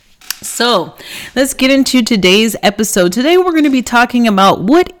So let's get into today's episode. Today we're going to be talking about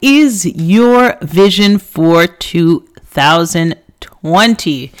what is your vision for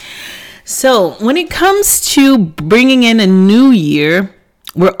 2020. So when it comes to bringing in a new year,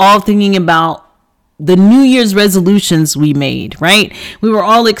 we're all thinking about the New Year's resolutions we made, right? We were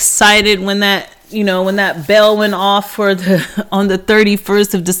all excited when that bell went off on the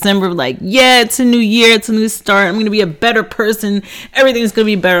 31st of December, like, yeah, it's a new year, it's a new start. I'm going to be a better person. Everything's going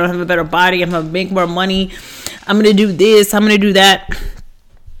to be better. I have a better body. I'm going to make more money. I'm going to do this. I'm going to do that.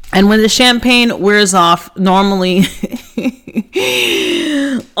 And when the champagne wears off, normally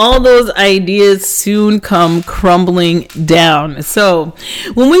all those ideas soon come crumbling down. So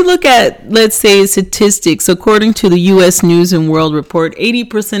when we look at, let's say, statistics, according to the U.S. News and World Report,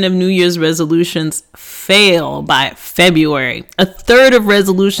 80% of New Year's resolutions fail by February. A third of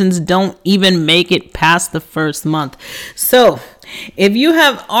resolutions don't even make it past the first month. So if you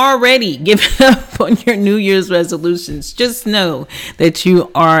have already given up on your New Year's resolutions, just know that you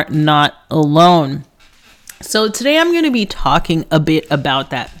are not alone. So today I'm going to be talking a bit about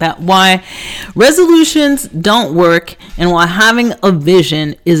that why resolutions don't work and why having a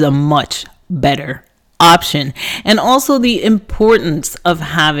vision is a much better option, and also the importance of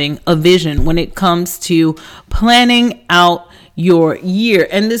having a vision when it comes to planning out your year.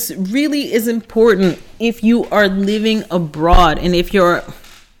 And this really is important if you are living abroad and if your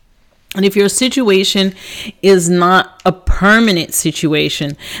situation is not a permanent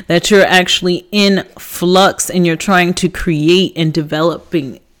situation, that you're actually in flux and you're trying to create and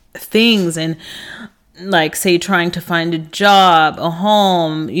developing things, and like, say, trying to find a job, a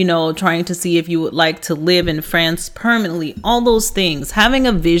home, trying to see if you would like to live in France permanently, all those things. Having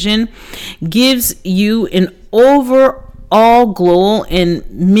a vision gives you an overall goal in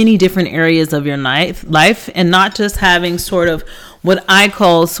many different areas of your life, and not just having sort of what I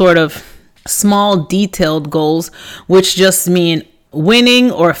call sort of small detailed goals, which just mean winning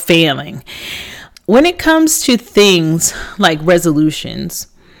or failing. When it comes to things like resolutions,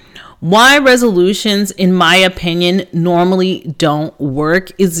 why resolutions, in my opinion, normally don't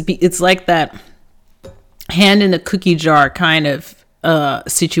work is it's like that hand in the cookie jar kind of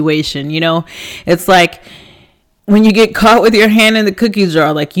situation. It's like when you get caught with your hand in the cookie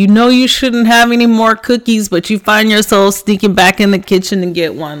jar, like, you shouldn't have any more cookies, but you find yourself sneaking back in the kitchen and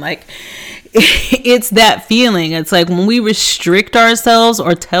get one. Like, it's that feeling. It's like when we restrict ourselves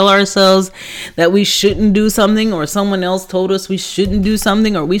or tell ourselves that we shouldn't do something, or someone else told us we shouldn't do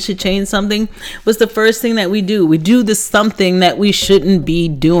something or we should change something. What's the first thing that we do? We do this something that we shouldn't be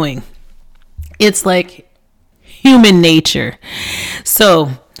doing. It's like human nature.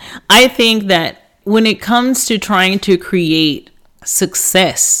 So I think that when it comes to trying to create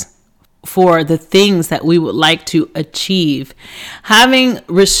success for the things that we would like to achieve, having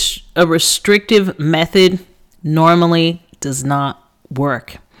a restrictive method normally does not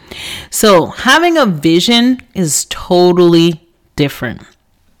work. So having a vision is totally different.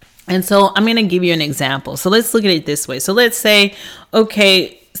 And so I'm going to give you an example. So let's look at it this way. So let's say,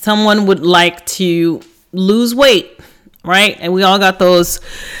 okay, someone would like to lose weight, right? And we all got those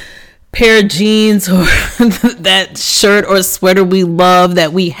pair of jeans or that shirt or sweater we love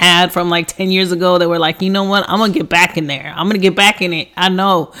that we had from like 10 years ago that we're like, you know what? I'm going to get back in there. I'm going to get back in it. I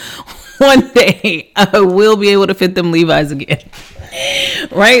know one day I will be able to fit them Levi's again.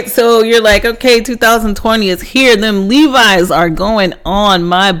 Right? So you're like, okay, 2020 is here. Them Levi's are going on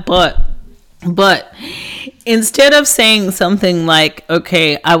my butt. But instead of saying something like,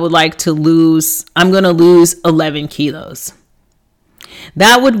 okay, I'm going to lose 11 kilos.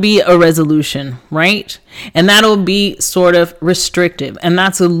 That would be a resolution, right? And that'll be sort of restrictive. And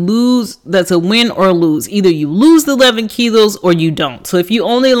that's a win or lose. Either you lose the 11 kilos or you don't. So if you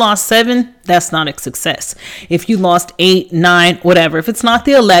only lost 7, that's not a success. If you lost 8, 9, whatever, if it's not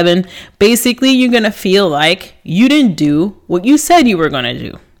the 11, basically you're going to feel like you didn't do what you said you were going to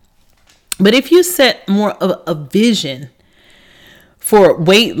do. But if you set more of a vision for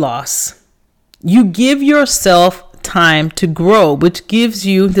weight loss, you give yourself time to grow, which gives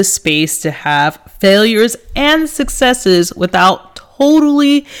you the space to have failures and successes without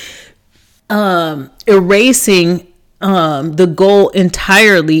totally erasing the goal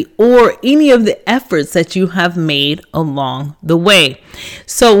entirely, or any of the efforts that you have made along the way.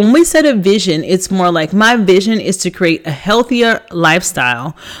 So when we set a vision, it's more like, my vision is to create a healthier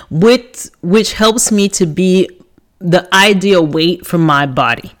lifestyle, which helps me to be the ideal weight for my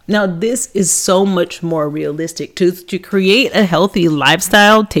body. Now, this is so much more realistic. To create a healthy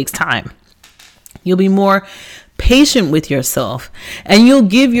lifestyle takes time. You'll be more patient with yourself, and you'll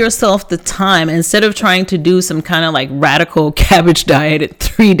give yourself the time, instead of trying to do some kind of like radical cabbage diet at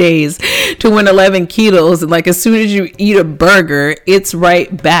 3 days to win 11 kilos. And like, as soon as you eat a burger, it's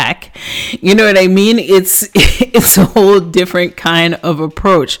right back. You know what I mean? It's a whole different kind of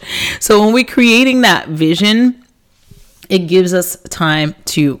approach. So when we're creating that vision, it gives us time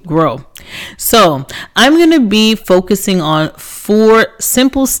to grow. So I'm going to be focusing on 4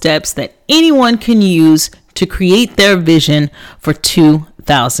 simple steps that anyone can use to create their vision for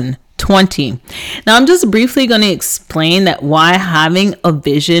 2020. Now, I'm just briefly going to explain that why having a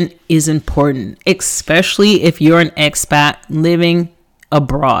vision is important, especially if you're an expat living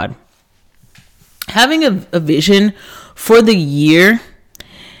abroad. Having a vision for the year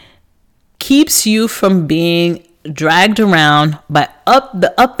keeps you from being dragged around by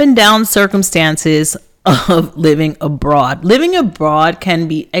the up and down circumstances of living abroad. Living abroad can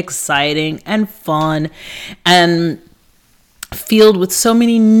be exciting and fun and filled with so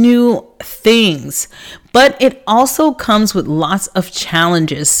many new things, but it also comes with lots of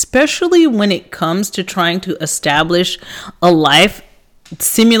challenges, especially when it comes to trying to establish a life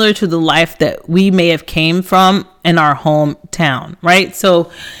similar to the life that we may have came from in our hometown, right? So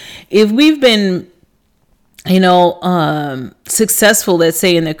if we've been successful, let's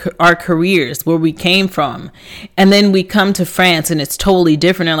say in our careers where we came from, and then we come to France and it's totally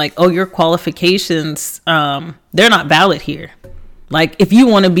different. And like, oh, your qualifications, they're not valid here. Like, if you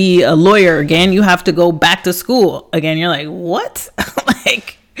want to be a lawyer again, you have to go back to school again. You're like, what?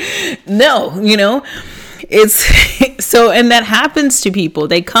 Like, no, it's so, and that happens to people.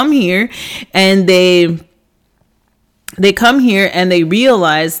 They come here and they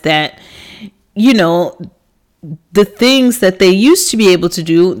realize that, the things that they used to be able to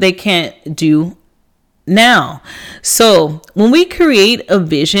do, they can't do now. So when we create a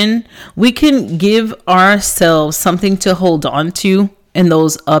vision, we can give ourselves something to hold on to in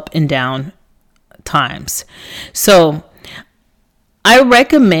those up and down times. So I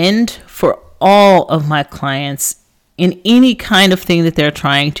recommend for all of my clients, in any kind of thing that they're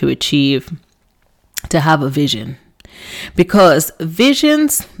trying to achieve, to have a vision. Because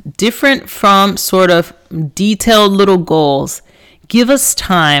visions, different from sort of detailed little goals, give us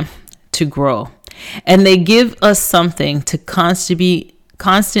time to grow. And they give us something to constantly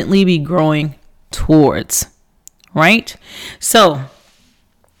be growing towards, right? So,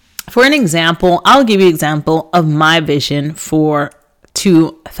 for an example, I'll give you an example of my vision for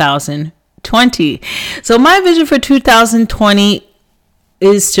 2020. So my vision for 2020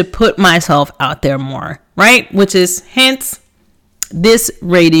 is to put myself out there more, right? Which is hence this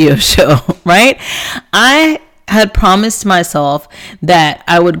radio show, right? I had promised myself that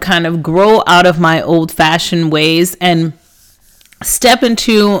I would kind of grow out of my old-fashioned ways and step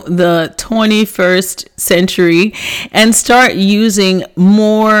into the 21st century and start using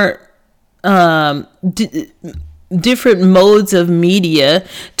more different modes of media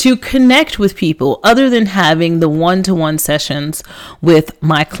to connect with people other than having the one-to-one sessions with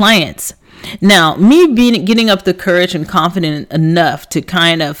my clients. Now, me getting up the courage and confident enough to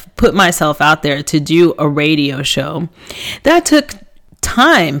kind of put myself out there to do a radio show, that took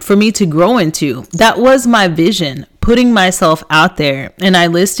time for me to grow into. That was my vision, putting myself out there. And I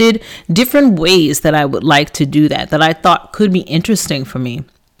listed different ways that I would like to do that I thought could be interesting for me.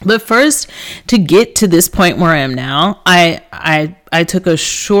 But first, to get to this point where I am now, I took a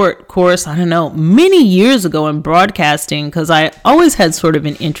short course, many years ago in broadcasting, because I always had sort of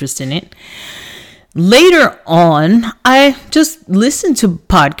an interest in it. Later on, I just listened to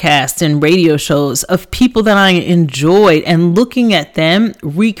podcasts and radio shows of people that I enjoyed, and looking at them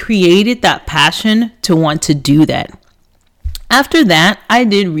recreated that passion to want to do that. After that, I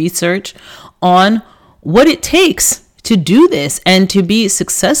did research on what it takes to do this and to be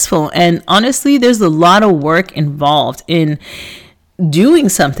successful. And honestly, there's a lot of work involved in doing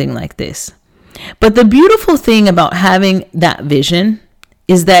something like this. But the beautiful thing about having that vision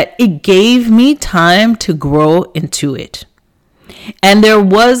is that it gave me time to grow into it. And there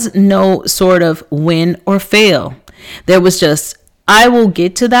was no sort of win or fail. There was just, I will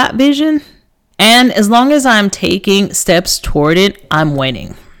get to that vision. And as long as I'm taking steps toward it, I'm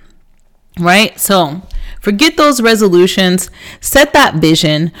winning. Right? So forget those resolutions, set that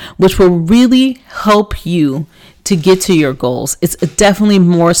vision, which will really help you to get to your goals. It's a definitely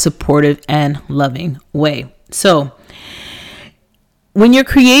more supportive and loving way. So when you're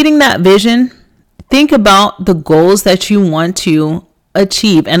creating that vision, think about the goals that you want to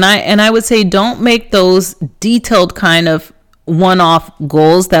achieve. And I would say don't make those detailed kind of one-off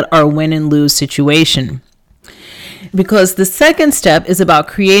goals that are win and lose situation. Because the second step is about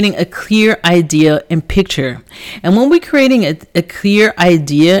creating a clear idea and picture. And when we're creating a clear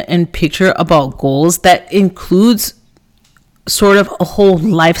idea and picture about goals, that includes sort of a whole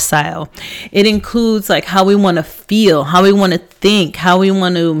lifestyle. It includes like how we want to feel, how we want to think, how we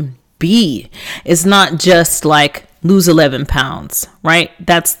want to be. It's not just like lose 11 pounds, right?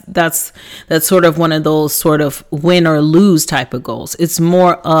 That's sort of one of those sort of win or lose type of goals. It's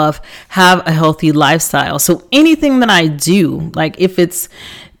more of have a healthy lifestyle. So anything that I do, like if it's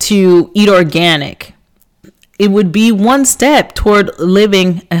to eat organic, it would be one step toward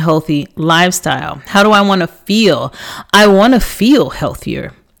living a healthy lifestyle. How do I want to feel? I want to feel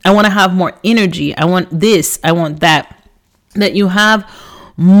healthier. I want to have more energy. I want this. I want that. That you have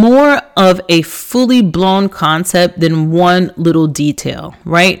more of a fully blown concept than one little detail,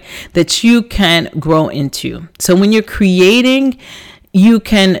 right? That you can grow into. So when you're creating, you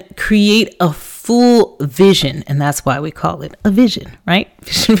can create a full vision, and that's why we call it a vision, right?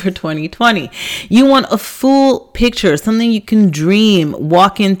 Vision for 2020. You want a full picture, something you can dream,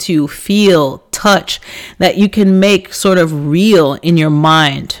 walk into, feel, touch, that you can make sort of real in your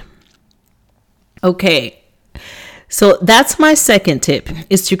mind. Okay, so that's my second tip,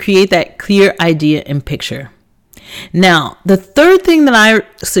 is to create that clear idea and picture. Now, the third thing that I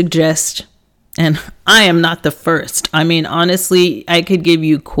suggest, and I am not the first. I mean, honestly, I could give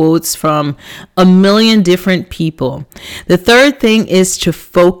you quotes from a million different people. The third thing is to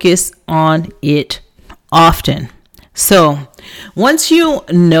focus on it often. So once you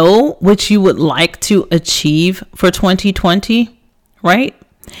know what you would like to achieve for 2020, right?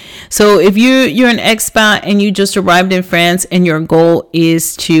 So if you're an expat and you just arrived in France and your goal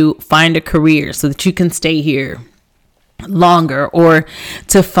is to find a career so that you can stay here longer, or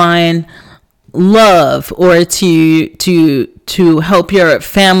to find love, or to help your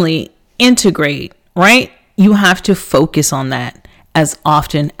family integrate, right? You have to focus on that as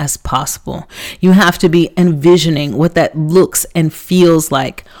often as possible. You have to be envisioning what that looks and feels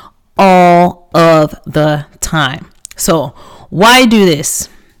like all of the time. So why do this?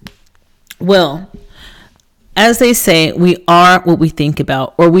 Well, as they say, we are what we think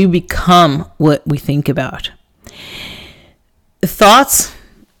about, or we become what we think about. Thoughts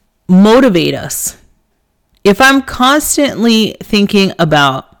motivate us. If I'm constantly thinking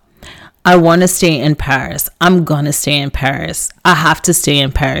about, I want to stay in Paris, I'm going to stay in Paris, I have to stay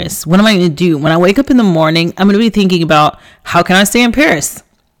in Paris, what am I going to do? When I wake up in the morning, I'm going to be thinking about, how can I stay in Paris?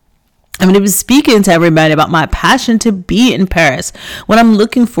 I'm going to be speaking to everybody about my passion to be in Paris, what I'm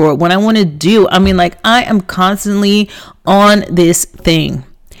looking for, what I want to do. I mean, like, I am constantly on this thing.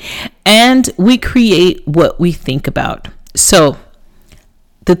 And we create what we think about. So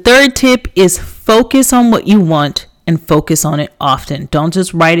the third tip is focus on what you want and focus on it often. Don't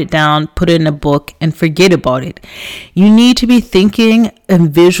just write it down, put it in a book, and forget about it. You need to be thinking and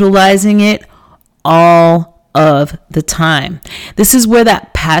visualizing it all of the time. This is where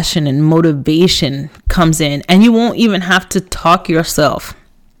that passion and motivation comes in, and you won't even have to talk yourself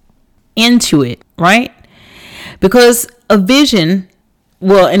into it, right? Because a vision,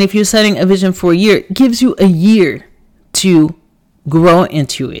 well, and if you're setting a vision for a year, it gives you a year to grow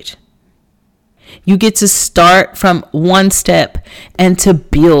into it. You get to start from one step and to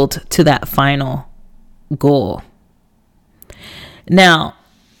build to that final goal. Now,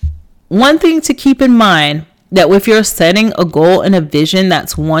 one thing to keep in mind, that if you're setting a goal and a vision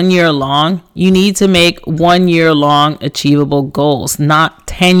that's 1 year long, you need to make 1 year long achievable goals, not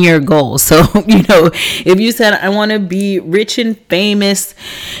 10-year goals. So, if you said, I want to be rich and famous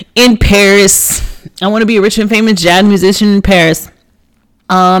in Paris, I want to be a rich and famous jazz musician in Paris,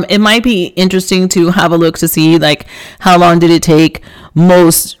 it might be interesting to have a look to see, like, how long did it take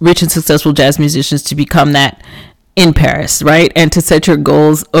most rich and successful jazz musicians to become that in Paris, right? And to set your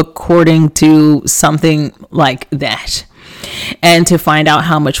goals according to something like that, and to find out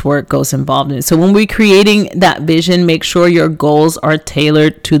how much work goes involved in it. So when we're creating that vision, make sure your goals are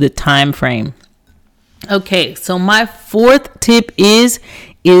tailored to the time frame. Okay, so my fourth tip is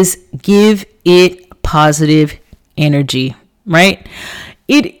give it positive energy, right?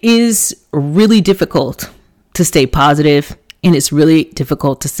 It is really difficult to stay positive, and it's really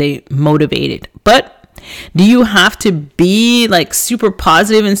difficult to stay motivated. But do you have to be like super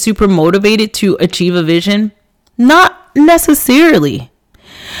positive and super motivated to achieve a vision? Not necessarily.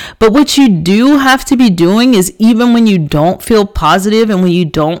 But what you do have to be doing is, even when you don't feel positive and when you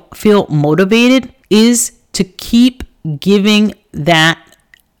don't feel motivated, is to keep giving that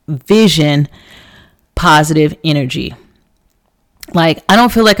vision positive energy. Like, I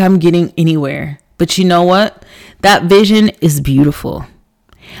don't feel like I'm getting anywhere, but you know what? That vision is beautiful.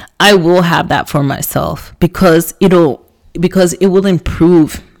 I will have that for myself because it will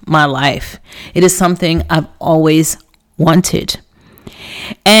improve my life. It is something I've always wanted.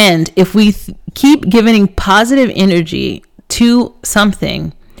 And if we keep giving positive energy to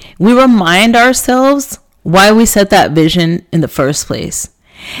something, we remind ourselves why we set that vision in the first place.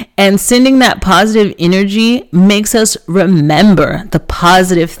 And sending that positive energy makes us remember the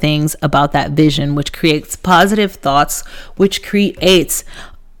positive things about that vision, which creates positive thoughts, which creates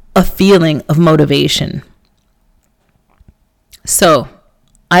a feeling of motivation. So,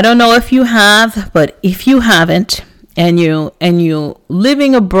 I don't know if you have, but if you haven't, and you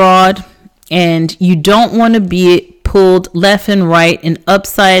living abroad and you don't want to be pulled left and right and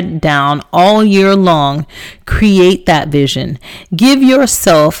upside down all year long, create that vision. Give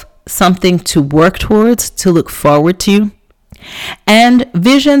yourself something to work towards, to look forward to. And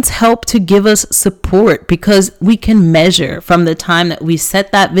visions help to give us support because we can measure from the time that we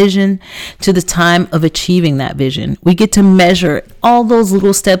set that vision to the time of achieving that vision. We get to measure all those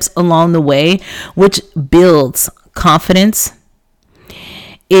little steps along the way, which builds confidence.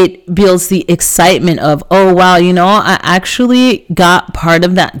 It builds the excitement of, oh, wow, I actually got part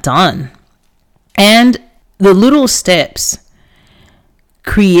of that done. And the little steps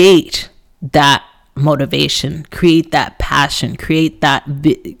create that motivation, create that passion, create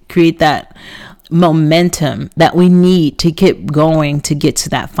that momentum that we need to keep going to get to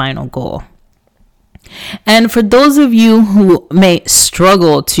that final goal. And for those of you who may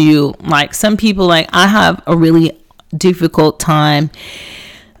struggle to, like some people, like I have a really difficult time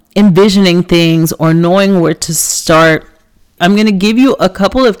envisioning things or knowing where to start, I'm going to give you a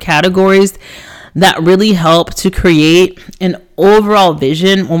couple of categories that really help to create an overall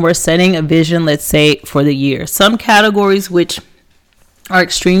vision when we're setting a vision, let's say for the year. Some categories which are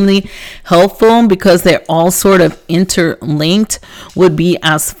extremely helpful because they're all sort of interlinked would be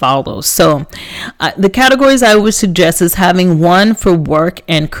as follows. So the categories I would suggest is having one for work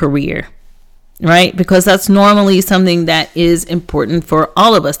and career, right? Because that's normally something that is important for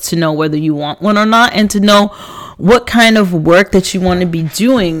all of us to know whether you want one or not, and to know what kind of work that you want to be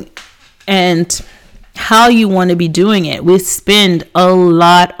doing and how you want to be doing it. We spend a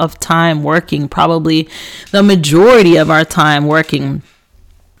lot of time working, probably the majority of our time working.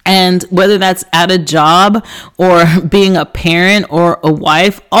 And whether that's at a job or being a parent or a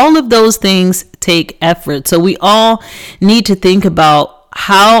wife, all of those things take effort. So we all need to think about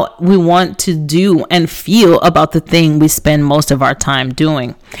how we want to do and feel about the thing we spend most of our time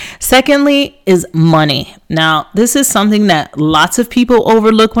doing. Secondly is money. Now, this is something that lots of people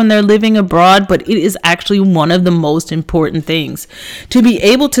overlook when they're living abroad, but it is actually one of the most important things. To be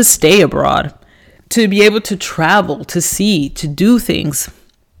able to stay abroad, to be able to travel, to see, to do things,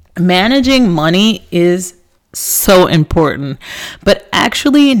 managing money is so important. But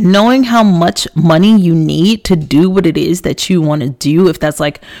actually knowing how much money you need to do what it is that you want to do, if that's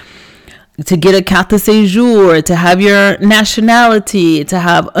like to get a carte de séjour, to have your nationality, to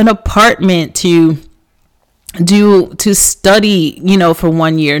have an apartment, to study, for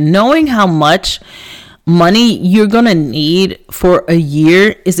 1 year, knowing how much money you're going to need for a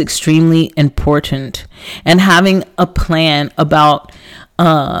year is extremely important. And having a plan about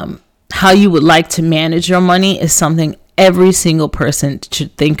how you would like to manage your money is something every single person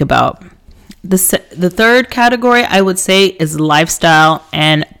should think about. The third category I would say is lifestyle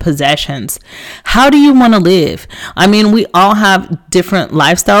and possessions. How do you want to live? I mean, we all have different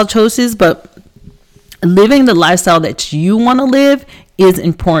lifestyle choices, but living the lifestyle that you want to live is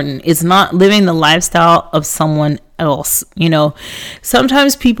important. It's not living the lifestyle of someone else.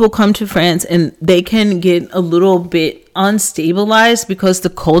 Sometimes people come to France and they can get a little bit unstabilized because the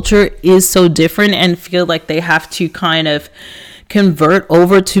culture is so different and feel like they have to kind of convert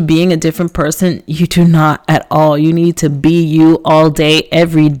over to being a different person. You do not at all. You need to be you all day,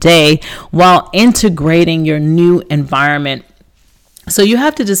 every day, while integrating your new environment. So you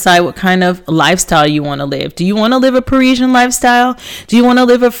have to decide what kind of lifestyle you want to live. Do you want to live a Parisian lifestyle? Do you want to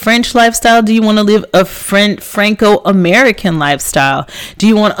live a French lifestyle? Do you want to live a Franco-American lifestyle? Do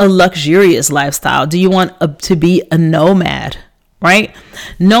you want a luxurious lifestyle? Do you want to be a nomad, right?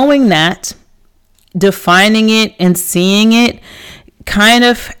 Knowing that, defining it and seeing it kind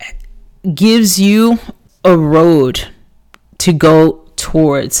of gives you a road to go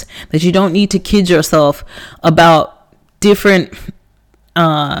towards, that you don't need to kid yourself about different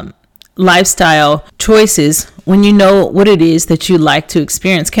lifestyle choices when you know what it is that you like to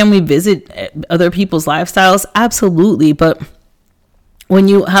experience. Can we visit other people's lifestyles? Absolutely. But when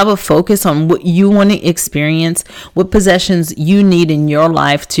you have a focus on what you want to experience, what possessions you need in your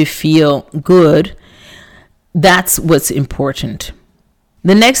life to feel good, that's what's important.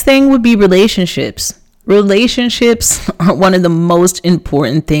 The next thing would be relationships. Relationships are one of the most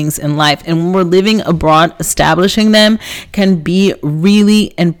important things in life. And when we're living abroad, establishing them can be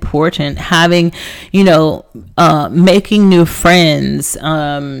really important. Having, making new friends,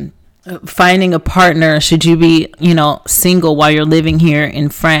 finding a partner should you be, single while you're living here in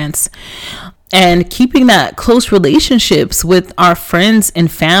France. And keeping that close relationships with our friends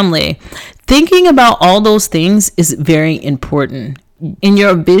and family. Thinking about all those things is very important. In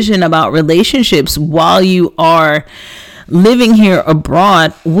your vision about relationships while you are living here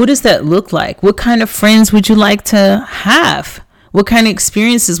abroad, what does that look like? What kind of friends would you like to have? What kind of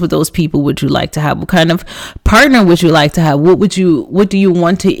experiences with those people would you like to have? What kind of partner would you like to have? What do you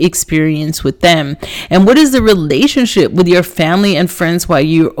want to experience with them? And what is the relationship with your family and friends while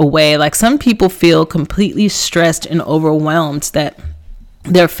you're away? Like, some people feel completely stressed and overwhelmed that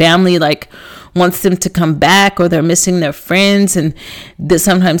their family wants them to come back, or they're missing their friends, and that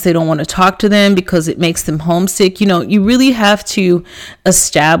sometimes they don't want to talk to them because it makes them homesick. You really have to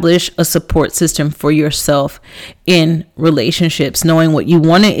establish a support system for yourself in relationships, knowing what you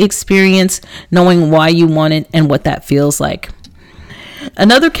want to experience, knowing why you want it, and what that feels like.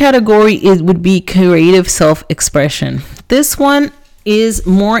 Another category would be creative self-expression. This one is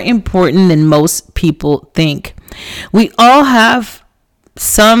more important than most people think. We all have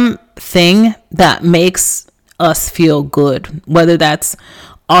something that makes us feel good, whether that's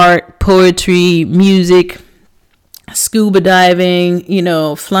art, poetry, music, scuba diving,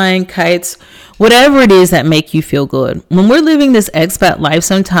 flying kites, whatever it is that make you feel good. When we're living this expat life,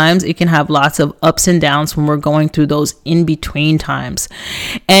 sometimes it can have lots of ups and downs when we're going through those in-between times.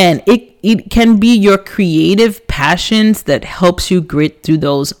 And it can be your creative passions that helps you grit through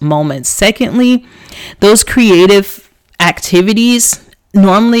those moments. Secondly, those creative activities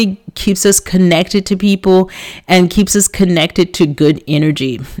normally keeps us connected to people and keeps us connected to good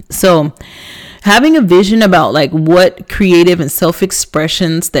energy. So having a vision about what creative and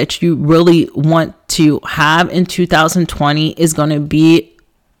self-expressions that you really want to have in 2020 is going to be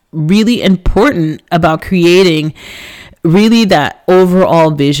really important about creating really that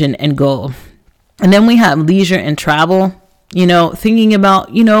overall vision and goal. And then we have leisure and travel. Thinking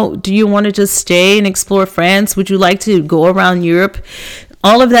about, do you want to just stay and explore France? Would you like to go around Europe?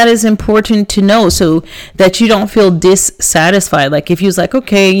 All of that is important to know so that you don't feel dissatisfied. Like if you was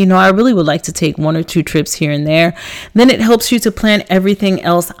okay, I really would like to take 1 or 2 trips here and there, then it helps you to plan everything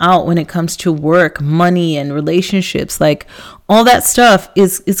else out when it comes to work, money, and relationships. All that stuff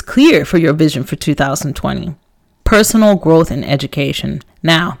is clear for your vision for 2020. Personal growth and education.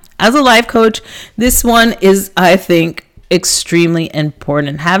 Now, as a life coach, this one is, I think, extremely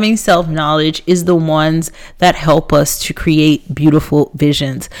important. Having self-knowledge is the ones that help us to create beautiful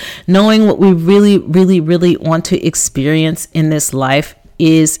visions. Knowing what we really, really, really want to experience in this life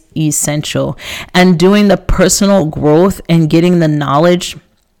is essential. And doing the personal growth and getting the knowledge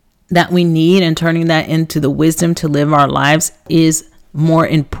that we need and turning that into the wisdom to live our lives is more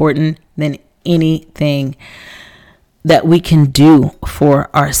important than anything that we can do for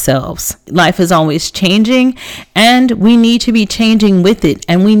ourselves. Life is always changing, and we need to be changing with it,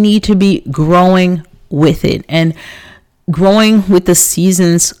 and we need to be growing with it and growing with the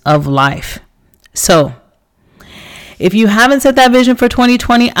seasons of life. So if you haven't set that vision for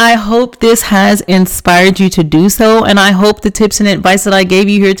 2020, I hope this has inspired you to do so. And I hope the tips and advice that I gave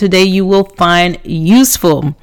you here today, you will find useful.